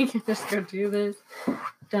 We can just go do this.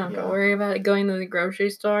 Don't have to worry about it. Going to the grocery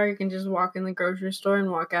store, you can just walk in the grocery store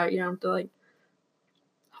and walk out. You don't have to, like,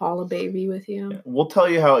 haul a baby with you. Yeah. We'll tell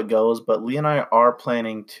you how it goes, but Lee and I are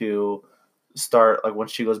planning to start, like, when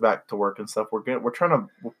she goes back to work and stuff, we'll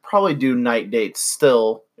probably do night dates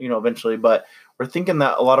still, eventually, but we're thinking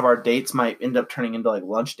that a lot of our dates might end up turning into, like,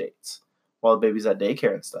 lunch dates while the baby's at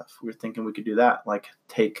daycare and stuff. We're thinking we could do that, like,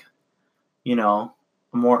 take,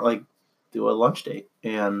 more, like, do a lunch date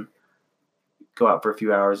and go out for a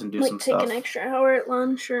few hours and do some stuff. Like, take an extra hour at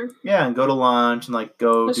lunch, or... Yeah, and go to lunch and, like,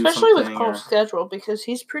 go do something. Especially with Cole's schedule, because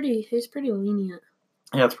he's pretty lenient.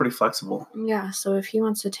 Yeah, it's pretty flexible. Yeah, so if he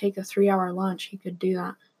wants to take a 3-hour lunch, he could do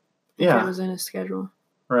that. If it was in his schedule.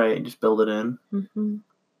 Right, just build it in. Mm-hmm.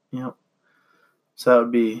 Yep.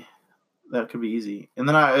 So that could be easy. And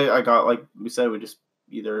then I got, like we said, we just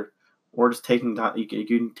we're just taking time. You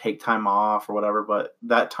can take time off or whatever, but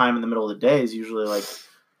that time in the middle of the day is usually like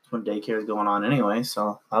when daycare is going on anyway,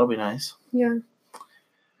 so that'll be nice. Yeah.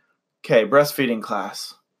 Okay, breastfeeding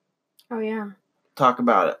class. Oh, yeah. Talk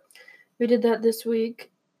about it. We did that this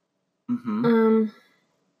week. Mm-hmm.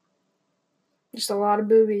 Just a lot of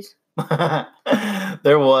boobies.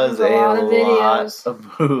 There was a lot of videos.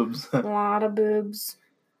 Of boobs. A lot of boobs.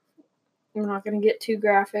 I'm not going to get too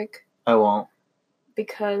graphic. I won't.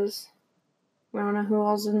 Because we don't know who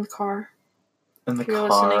else is in the car. If you're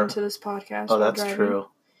listening to this podcast. Oh, that's driving. True.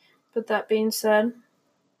 But that being said,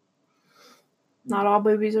 not all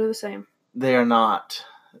boobies are the same. They are not.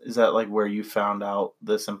 Is that like where you found out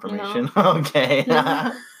this information? No. Okay.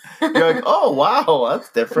 No. You're like, oh wow,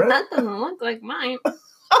 that's different. That doesn't look like mine.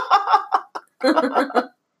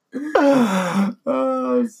 But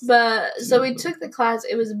so we took the class.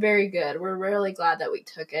 It was very good. We're really glad that we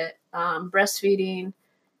took it. Breastfeeding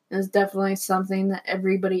is definitely something that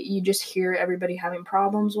you just hear everybody having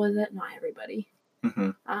problems with it. Not everybody.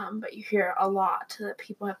 Mm-hmm. But you hear a lot that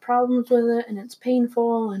people have problems with it, and it's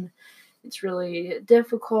painful, and it's really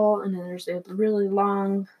difficult, and then there's a really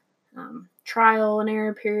long trial and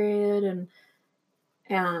error period,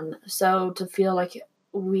 and so to feel like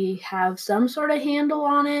we have some sort of handle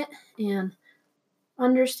on it and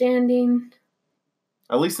understanding.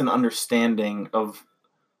 At least an understanding of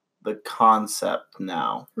the concept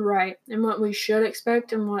now. Right, and what we should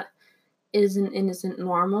expect and what isn't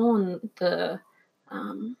normal, and the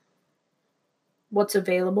what's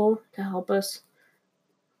available to help us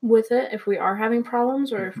with it if we are having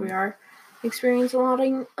problems or if we are experiencing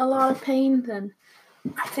a lot of pain, then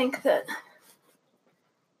I think that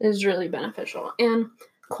is really beneficial. And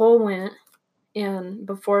Cole went, and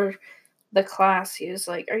before the class, he was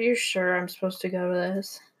like, "Are you sure I'm supposed to go to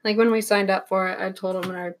this?" Like, when we signed up for it, I told him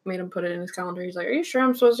and I made him put it in his calendar. He's like, "Are you sure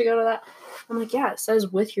I'm supposed to go to that?" I'm like, "Yeah, it says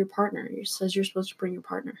with your partner. It says you're supposed to bring your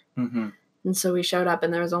partner." Mm-hmm. And so we showed up,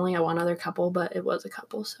 and there was only one other couple, but it was a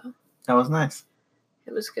couple, so. That was nice.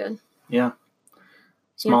 It was good. Yeah.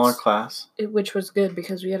 Smaller class. Which was good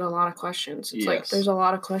because we had a lot of questions. It's like there's a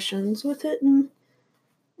lot of questions with it, and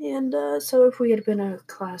so if we had been a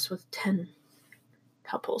class with 10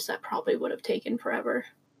 couples, that probably would have taken forever.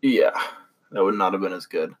 Yeah, that would not have been as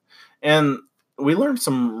good. And we learned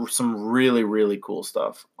some really, really cool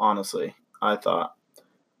stuff, honestly, I thought.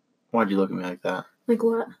 Why'd you look at me like that? Like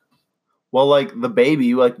what? Well, like the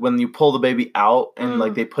baby, like when you pull the baby out and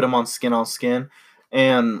like they put him on skin,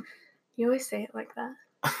 and... You always say it like that.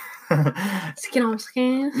 Skin on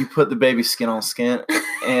skin. You put the baby skin on skin,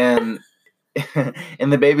 and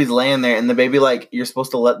and the baby's laying there, and the baby, like, you're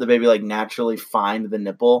supposed to let the baby, like, naturally find the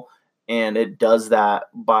nipple, and it does that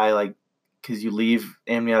by, like, because you leave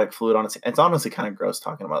amniotic fluid on its... It's honestly kind of gross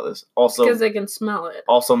talking about this. Also, because they can smell it.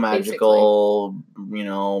 Also magical,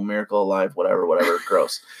 basically. Miracle of life, whatever,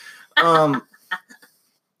 gross.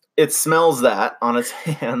 It smells that on its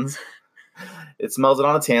hands. It smells it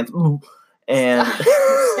on its hands. And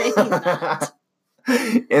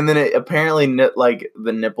and then it apparently, like,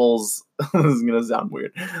 the nipples, this is going to sound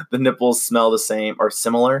weird, the nipples smell the same or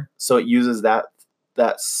similar, so it uses that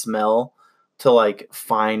smell to, like,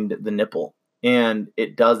 find the nipple, and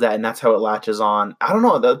it does that, and that's how it latches on. I don't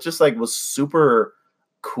know, that just, like, was super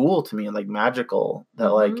cool to me and, like, magical that,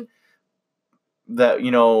 like, that,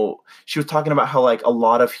 she was talking about how, like, a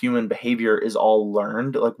lot of human behavior is all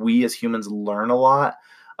learned. Like, we as humans learn a lot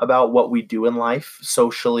about what we do in life,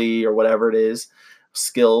 socially or whatever it is,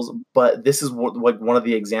 skills. But this is like one of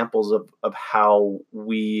the examples of how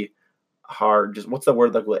we are just, what's the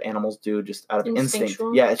word, like what animals do just out of instinct.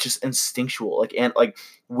 Yeah, it's just instinctual. Like, and like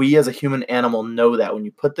we as a human animal know that when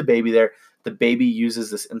you put the baby there, the baby uses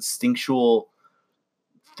this instinctual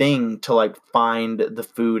thing to, like, find the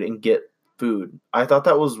food and get food. I thought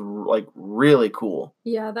that was, like, really cool.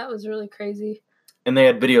 Yeah, that was really crazy. And they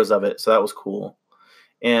had videos of it, so that was cool.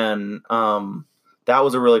 And that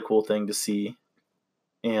was a really cool thing to see.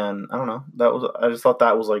 And I don't know, I just thought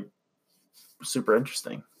that was, like, super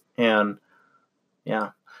interesting. And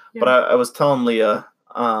yeah. But I was telling Leah,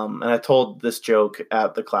 and I told this joke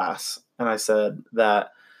at the class, and I said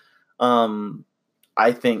that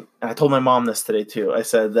I think, and I told my mom this today too, I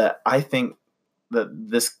said that I think that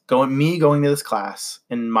going to this class,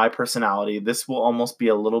 in my personality, this will almost be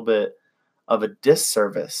a little bit of a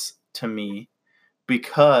disservice to me,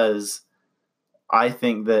 because I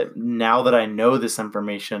think that now that I know this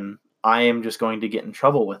information, I am just going to get in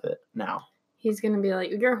trouble with it now. He's going to be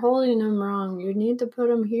like, "You're holding him wrong. You need to put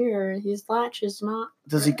him here. His latch is not..."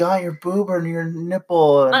 Does he got your boob or your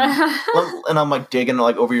nipple? And I'm, like, digging,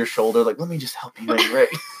 like, over your shoulder, like, let me just help you, right?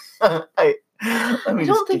 I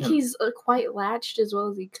don't think he's quite latched as well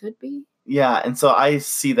as he could be. Yeah, and so I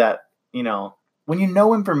see that, when you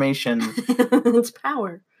know information... It's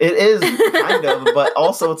power. It is, kind of, but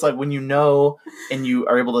also it's like when you know and you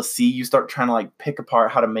are able to see, you start trying to, like, pick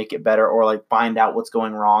apart how to make it better, or, like, find out what's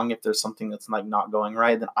going wrong. If there's something that's, like, not going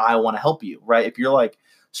right, then I want to help you, right? If you're, like,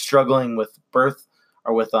 struggling with birth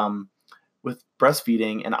or with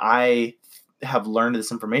breastfeeding, and I have learned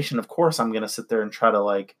this information, of course I'm going to sit there and try to,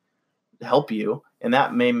 like, help you, and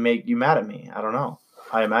that may make you mad at me. I don't know.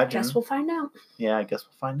 I imagine. Guess we'll find out. Yeah, I guess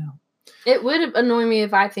we'll find out. It would annoy me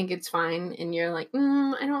if I think it's fine and you're like,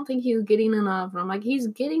 I don't think he's getting enough. And I'm like, he's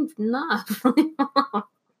getting enough.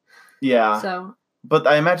 Yeah. So. But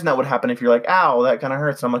I imagine that would happen if you're like, ow, that kind of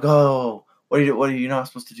hurts. And I'm like, oh, what are you not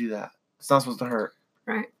supposed to do that? It's not supposed to hurt.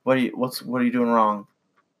 Right. What are you doing wrong?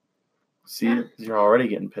 See, yeah. You're already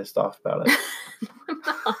getting pissed off about it.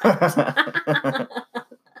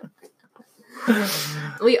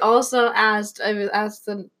 We also asked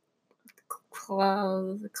the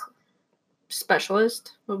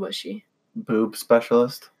specialist. What was she? Boob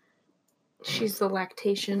specialist. She's the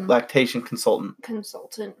lactation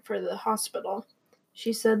consultant for the hospital.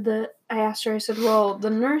 She said that I asked her, I said, well, the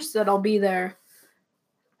nurse that'll be there,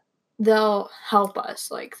 they'll help us.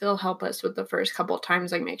 Like, they'll help us with the first couple of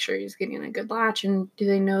times, like, make sure he's getting a good latch. And do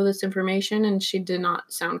they know this information? And she did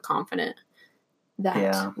not sound confident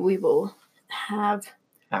that we will have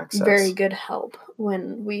access. Very good help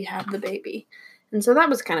when we have the baby. And so that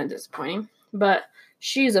was kind of disappointing. But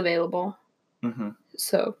she's available. Mm-hmm.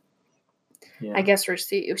 So I guess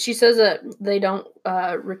she says that they don't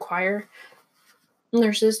require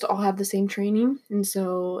nurses to all have the same training. And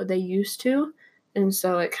so they used to. And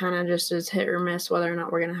so it kind of just is hit or miss whether or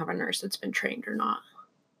not we're going to have a nurse that's been trained or not.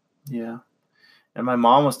 Yeah. And my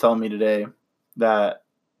mom was telling me today that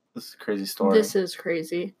this is a crazy story. This is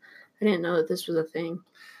crazy. I didn't know that this was a thing.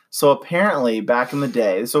 So apparently back in the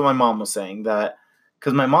day, this is what my mom was saying, that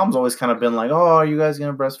because my mom's always kind of been like, oh, are you guys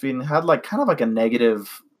going to breastfeed? And had like kind of like a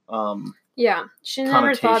negative she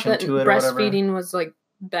never thought that breastfeeding was like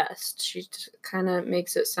best. She just kind of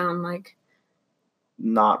makes it sound like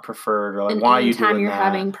not preferred, or like, why are you doing that? Anytime you're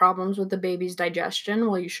having problems with the baby's digestion,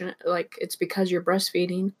 well, you shouldn't, like, it's because you're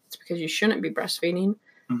breastfeeding. It's because you shouldn't be breastfeeding.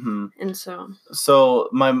 Mm-hmm. And so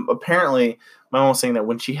apparently my mom was saying that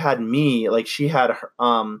when she had me, like, she had her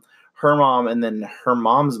mom and then her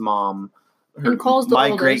mom's mom, and Cole's the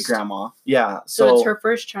oldest. Great grandma. Yeah. So it's her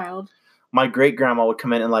first child. My great grandma would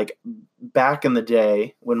come in, and like back in the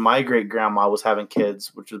day when my great grandma was having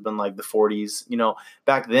kids, which has been like the 40s,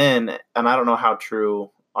 back then, and I don't know how true,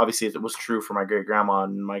 obviously it was true for my great grandma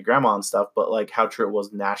and my grandma and stuff, but like how true it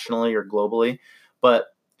was nationally or globally,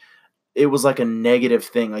 but it was like a negative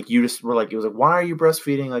thing. Like you just were like, it was like, why are you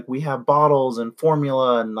breastfeeding? Like we have bottles and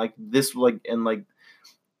formula and like this, like, and like,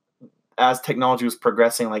 as technology was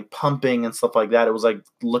progressing, like pumping and stuff like that, it was like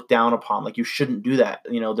looked down upon. Like you shouldn't do that.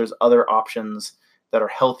 There's other options that are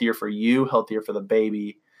healthier for you, healthier for the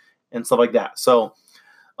baby, and stuff like that. So,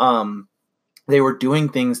 they were doing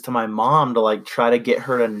things to my mom to like try to get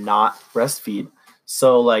her to not breastfeed.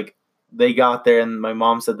 So like they got there, and my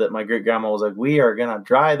mom said that my great grandma was like, "We are gonna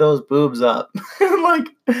dry those boobs up," and like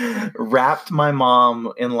wrapped my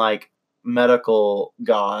mom in like medical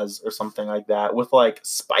gauze or something like that with like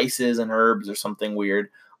spices and herbs or something weird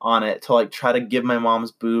on it to like try to give my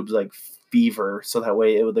mom's boobs like fever, so that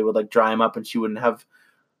way they would like dry them up and she wouldn't have,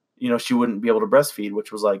 she wouldn't be able to breastfeed,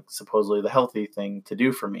 which was like supposedly the healthy thing to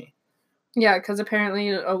do for me. Yeah, because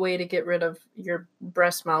apparently a way to get rid of your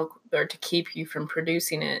breast milk or to keep you from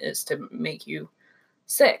producing it is to make you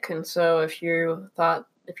sick. And so if your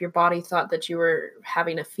body thought that you were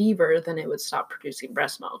having a fever, then it would stop producing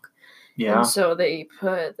breast milk. Yeah. And so they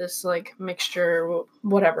put this like mixture,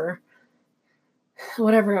 whatever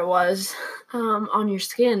it was, on your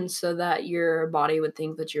skin so that your body would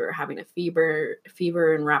think that you were having a fever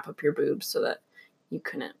and wrap up your boobs so that you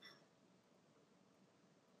couldn't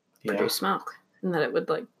produce milk, and that it would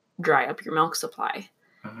like dry up your milk supply.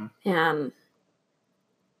 Mm-hmm. And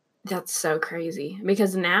that's so crazy,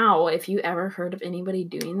 because now if you ever heard of anybody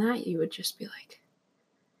doing that, you would just be like,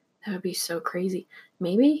 that would be so crazy.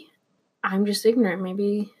 Maybe I'm just ignorant.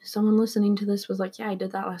 Maybe someone listening to this was like, yeah, I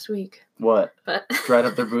did that last week. What? But dried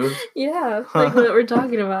up their boobs? Yeah, like what we're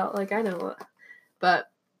talking about. Like, I know what.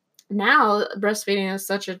 But now breastfeeding has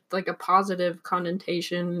such a positive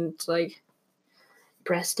connotation. It's like,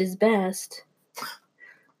 breast is best.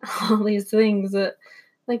 All these things that,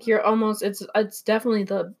 like, you're almost, it's definitely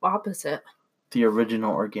the opposite. The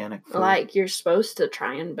original organic food. Like, you're supposed to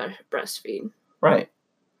try and breastfeed. Right.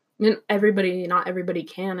 And not everybody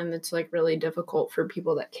can, and it's like really difficult for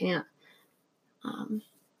people that can't,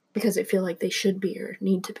 because they feel like they should be or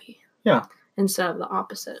need to be. Yeah. Instead of the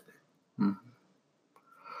opposite. Mm-hmm.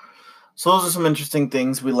 So those are some interesting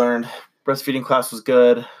things we learned. Breastfeeding class was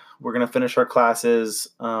good. We're going to finish our classes.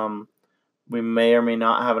 We may or may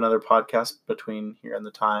not have another podcast between here and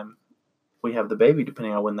the time we have the baby,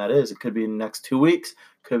 depending on when that is. It could be the next 2 weeks,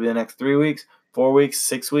 could be the next 3 weeks, 4 weeks,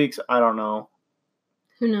 6 weeks. I don't know.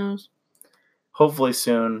 Who knows? Hopefully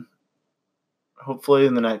soon. Hopefully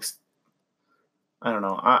in the next, I don't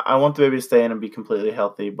know. I want the baby to stay in and be completely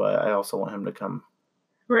healthy, but I also want him to come.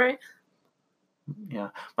 Right. Yeah.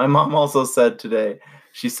 My mom also said today,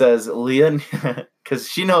 she says, Leah, because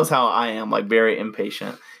she knows how I am, like very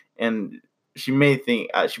impatient. and she may think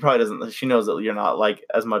she probably doesn't. She knows that you're not like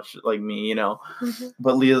as much like me, you know. Mm-hmm.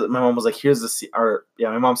 But my mom was like, "Here's the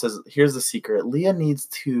my mom says, here's the secret. Leah needs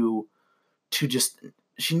to just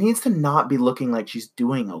she needs to not be looking like she's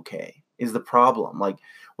doing okay. Is the problem like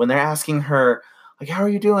when they're asking her." Like, how are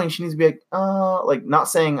you doing? She needs to be like not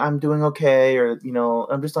saying I'm doing okay or, you know,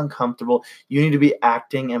 I'm just uncomfortable. You need to be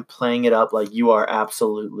acting and playing it up like you are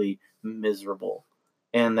absolutely miserable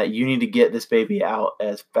and that you need to get this baby out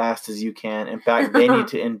as fast as you can. In fact, they need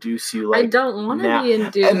to induce you like I don't want to be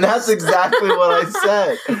induced. And that's exactly what I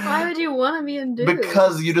said. Why would you want to be induced?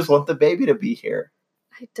 Because you just want the baby to be here.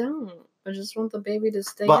 I don't. I just want the baby to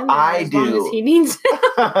stay but in there I as do. long as he needs it.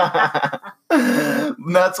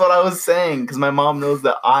 That's what I was saying, because my mom knows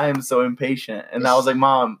that I'm so impatient. And I was like,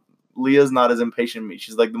 Mom, Leah's not as impatient as me.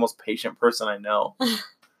 She's like the most patient person I know.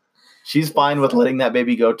 She's fine with letting that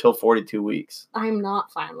baby go till 42 weeks. I'm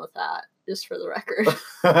not fine with that, just for the record.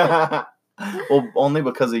 Well, only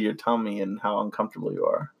because of your tummy and how uncomfortable you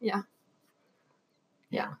are.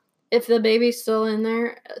 Yeah. If the baby's still in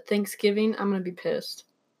there at Thanksgiving, I'm going to be pissed.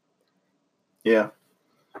 Yeah,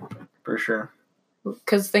 for sure.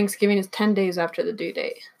 Because Thanksgiving is 10 days after the due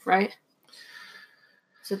date, right?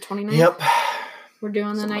 Is it 29th? Yep. We're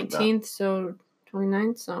doing the Something 19th, like so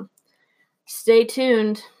 29th. So stay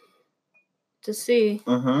tuned to see.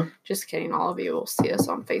 Mm-hmm. Just kidding. All of you will see us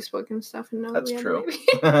on Facebook and stuff and know That's that we true.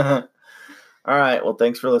 have a baby. All right. Well,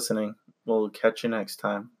 thanks for listening. We'll catch you next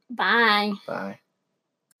time. Bye. Bye.